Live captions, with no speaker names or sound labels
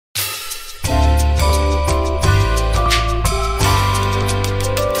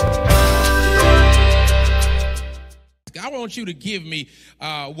want you to give me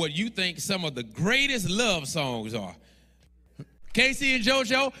what you think some of the greatest love songs are. Casey and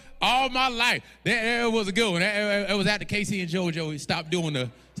JoJo, all my life. That was a good one. It was after Casey and JoJo stopped doing the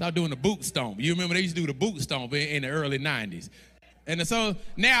boot stomp. You remember they used to do the boot stomp in the early 90s. And so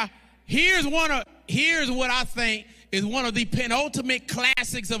now here's what I think is one of the penultimate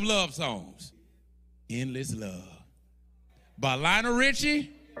classics of love songs. Endless Love by Lionel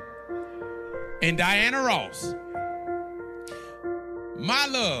Richie and Diana Ross. My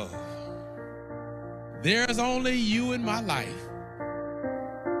love, there's only you in my life.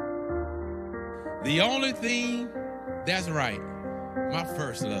 The only thing that's right, my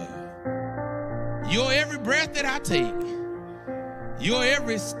first love. You're every breath that I take. You're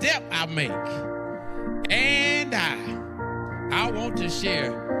every step I make. And I want to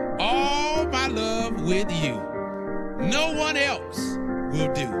share all my love with you. No one else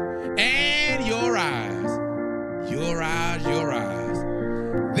will do. And your eyes,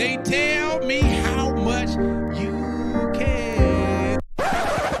 they tell me how much you care.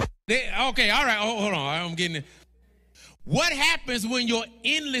 Okay, all right, hold on, I'm getting it. What happens when your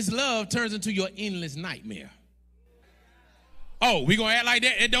endless love turns into your endless nightmare? Oh, we gonna act like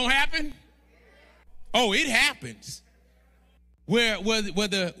that? It don't happen? Oh, it happens. Where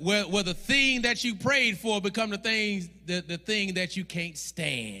the thing that you prayed for become the thing that you can't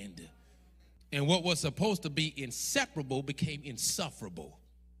stand. And what was supposed to be inseparable became insufferable.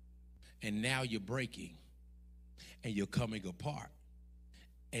 And now you're breaking and you're coming apart.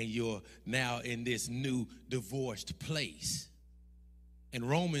 And you're now in this new divorced place. In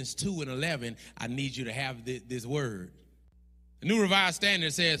Romans 2:11, I need you to have this word. The New Revised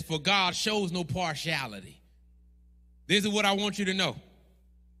Standard says, for God shows no partiality. This is what I want you to know.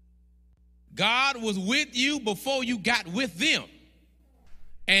 God was with you before you got with them.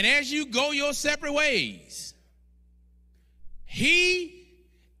 And as you go your separate ways, he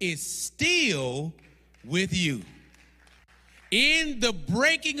is still with you. In the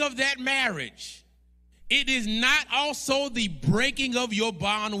breaking of that marriage, it is not also the breaking of your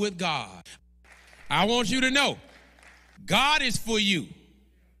bond with God. I want you to know, God is for you.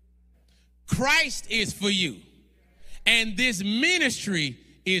 Christ is for you. And this ministry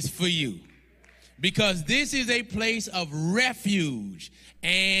is for you. Because this is a place of refuge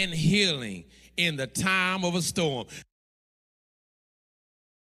and healing in the time of a storm.